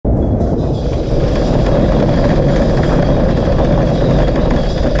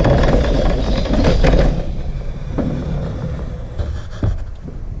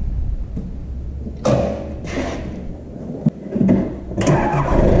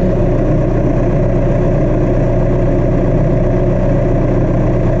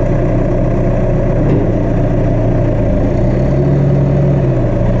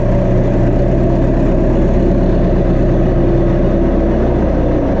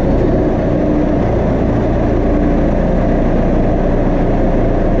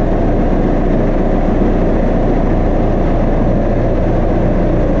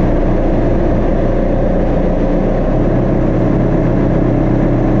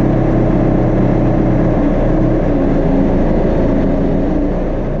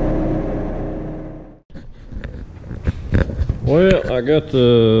Well, I got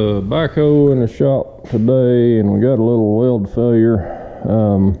the backhoe in the shop today and we got a little weld failure.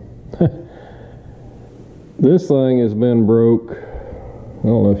 This thing has been broke. I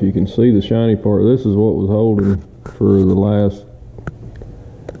don't know if you can see the shiny part. This is what was holding for the last,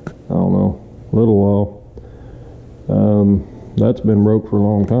 I don't know, little while. That's been broke for a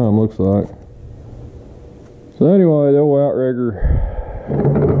long time, looks like. So anyway, the old outrigger,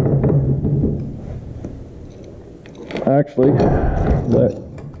 actually, that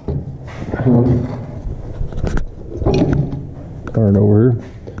turn over here.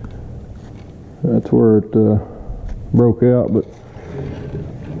 That's where it broke out, but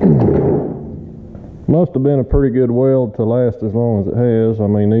must have been a pretty good weld to last as long as it has. I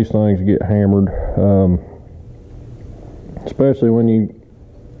mean, these things get hammered, especially when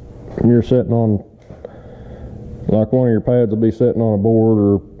you're sitting on, like one of your pads will be sitting on a board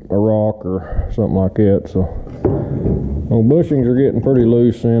or a rock or something like that. So, well, bushings are getting pretty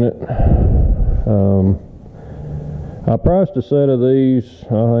loose in it. I priced a set of these.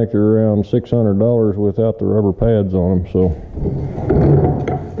 I think they're around $600 without the rubber pads on them. So,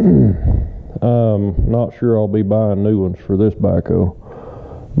 not sure I'll be buying new ones for this backhoe,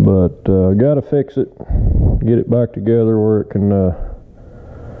 but got to fix it, get it back together where it can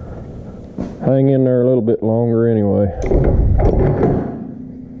hang in there a little bit longer anyway.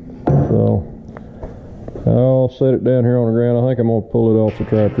 So I'll set it down here on the ground. I think I'm going to pull it off the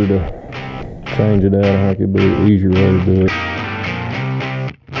tractor to change it out. I think it'd be an easier way to do it.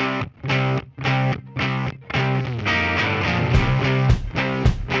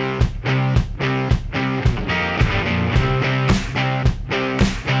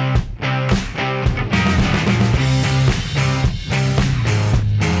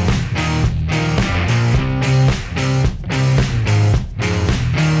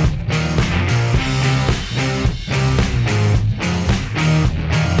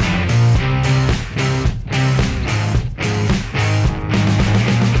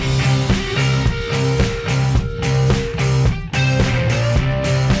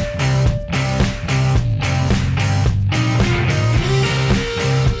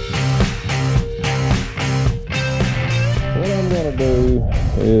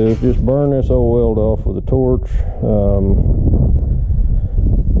 Is just burn this old weld off with a torch.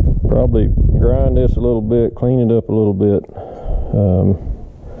 Probably grind this a little bit, clean it up a little bit.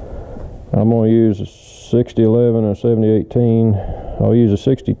 I'm going to use a 6011 and a 7018. I'll use a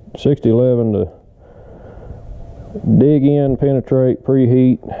 6011 to dig in, penetrate,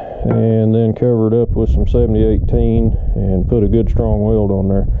 preheat, and then cover it up with some 7018 and put a good strong weld on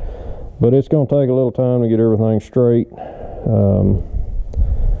there. But it's going to take a little time to get everything straight.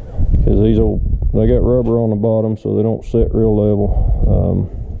 Because they got rubber on the bottom, so they don't sit real level.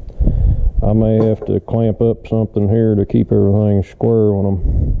 I may have to clamp up something here to keep everything square when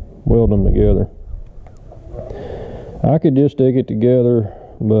I'm welding them together. I could just stick it together,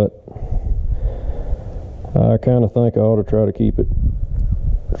 but I kind of think I ought to try to keep it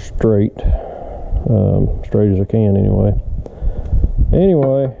straight, straight as I can anyway.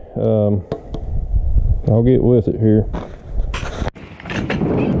 Anyway, I'll get with it here.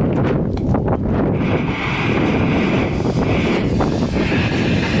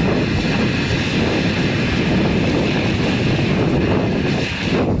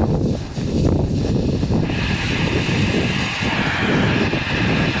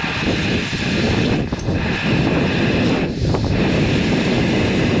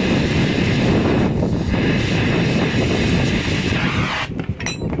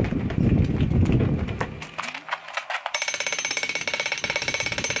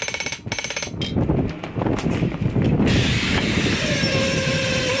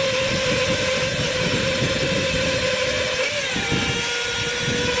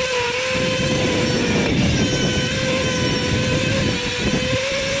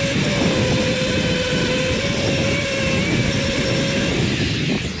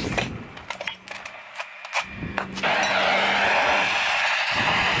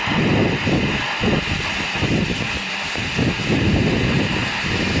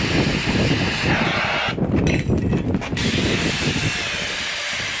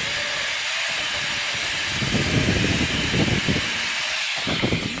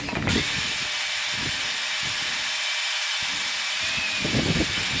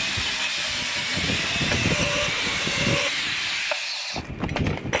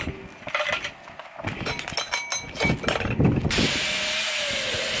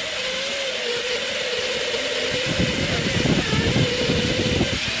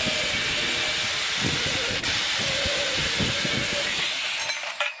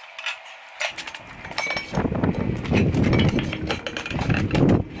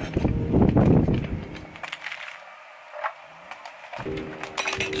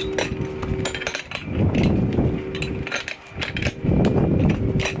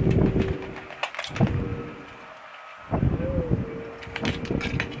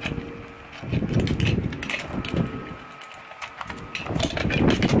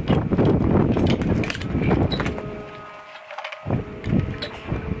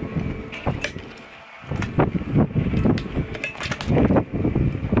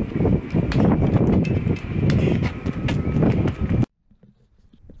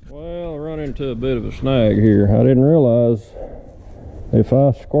 into a bit of a snag here. I didn't realize if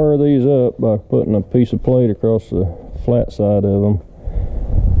I square these up by putting a piece of plate across the flat side of them,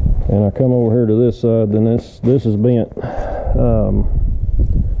 and I come over here to this side, then this is bent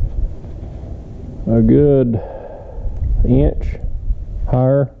a good inch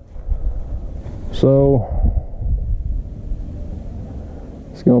higher. So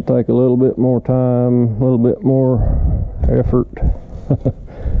it's going to take a little bit more time, a little bit more effort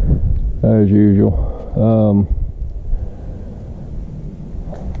as usual.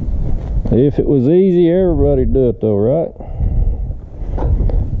 If it was easy, everybody'd do it though, right?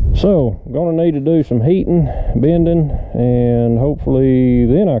 So I'm going to need to do some heating, bending, and hopefully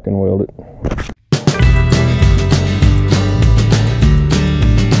then I can weld it.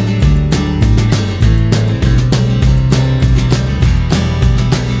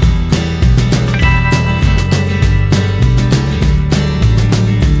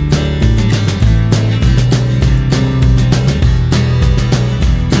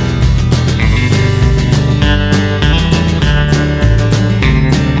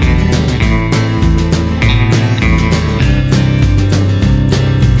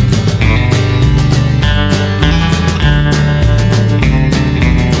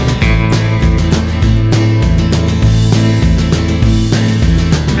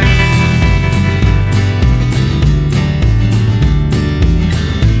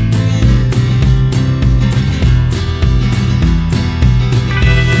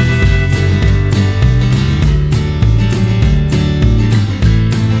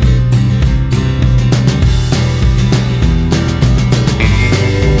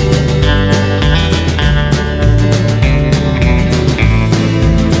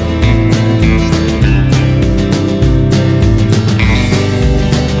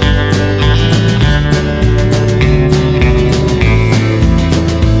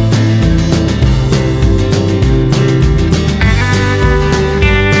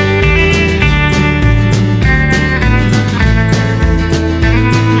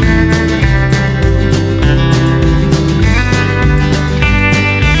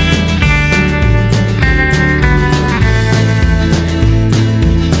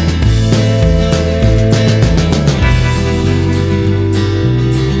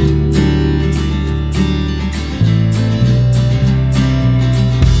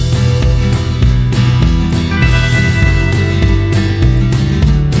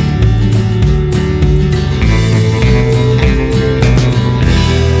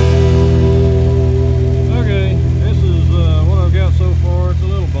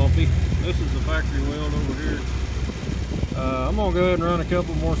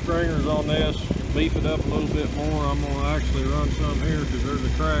 Couple more stringers on this, beef it up a little bit more. I'm going to actually run some here because there's a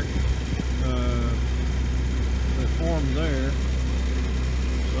crack that formed there.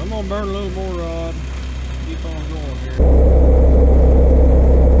 So I'm going to burn a little more rod, keep on going here.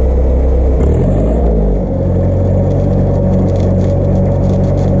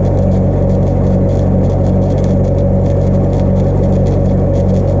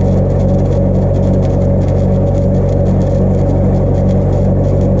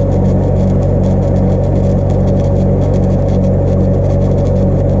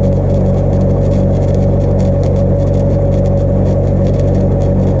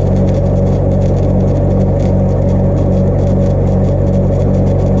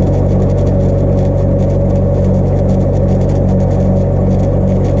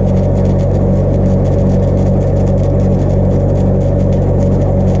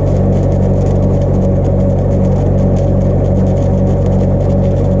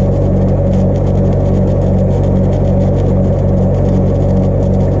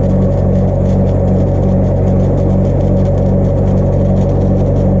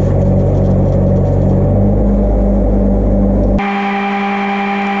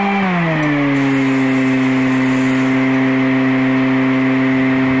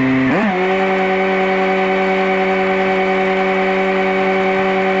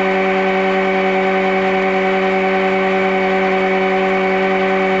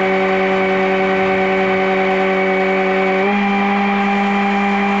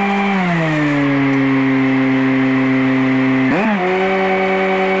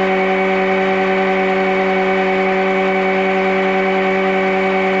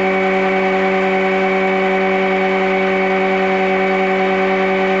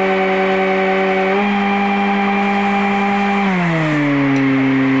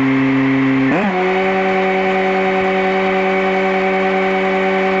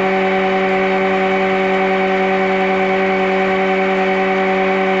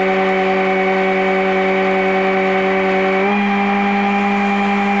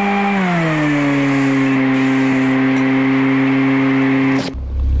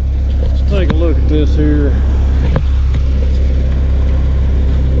 this here.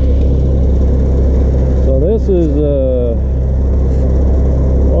 So this is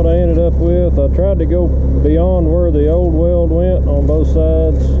what I ended up with. I tried to go beyond where the old weld went on both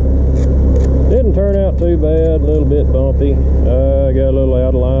sides. Didn't turn out too bad, a little bit bumpy. I got a little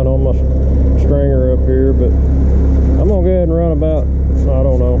out of line on my stringer up here, but I'm gonna go ahead and run about, I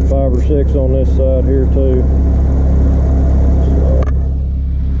don't know, 5 or 6 on this side here too.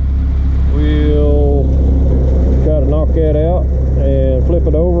 So we'll try to knock that out and flip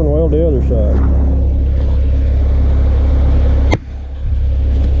it over and weld the other side.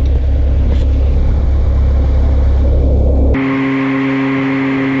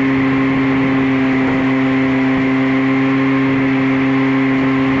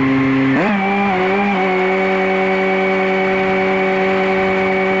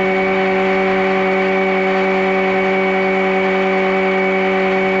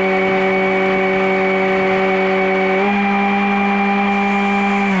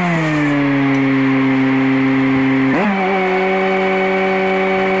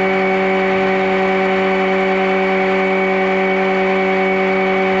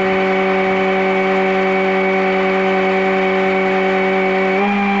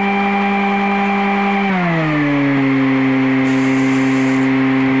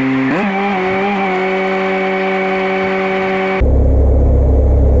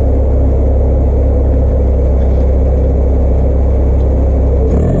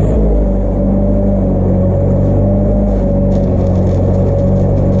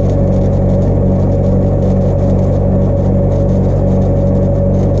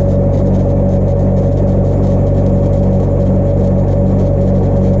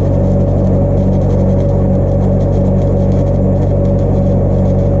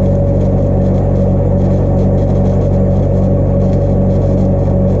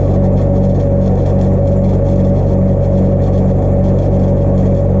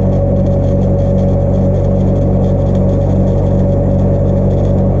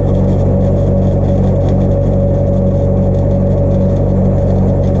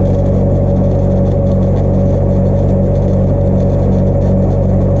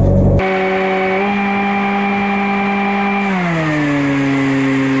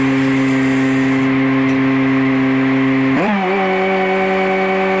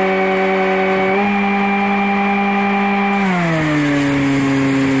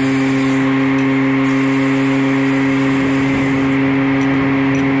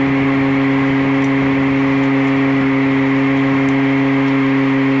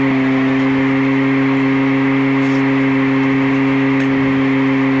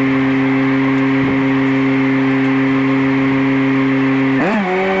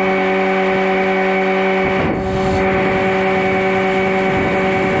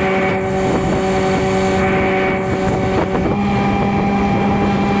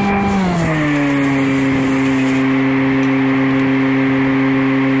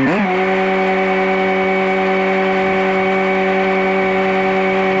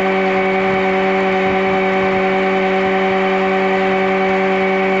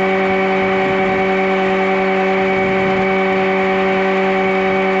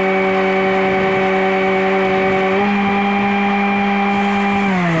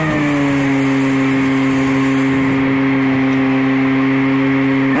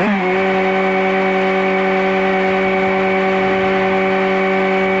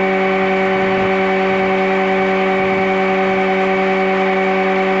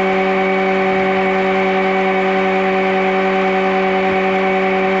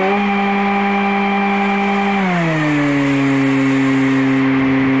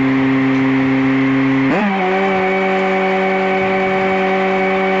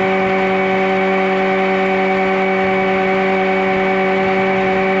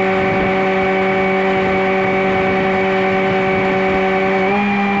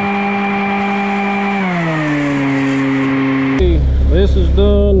 This is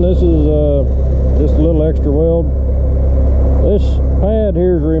done. This is just a little extra weld. This pad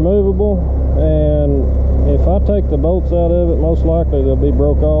here is removable, and if I take the bolts out of it, most likely they'll be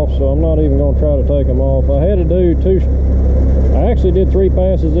broke off, so I'm not even going to try to take them off. I had to do I actually did 3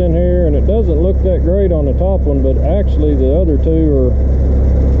 passes in here, and it doesn't look that great on the top one, but actually the other 2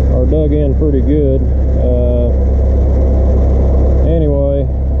 are dug in pretty good. Anyway,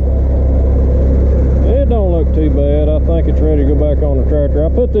 it don't look too bad. I think it's ready to go back on the tractor. I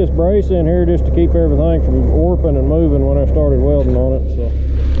put this brace in here just to keep everything from warping and moving when I started welding on it, so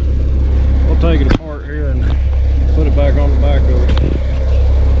we'll take it apart here and put it back on the backhoe.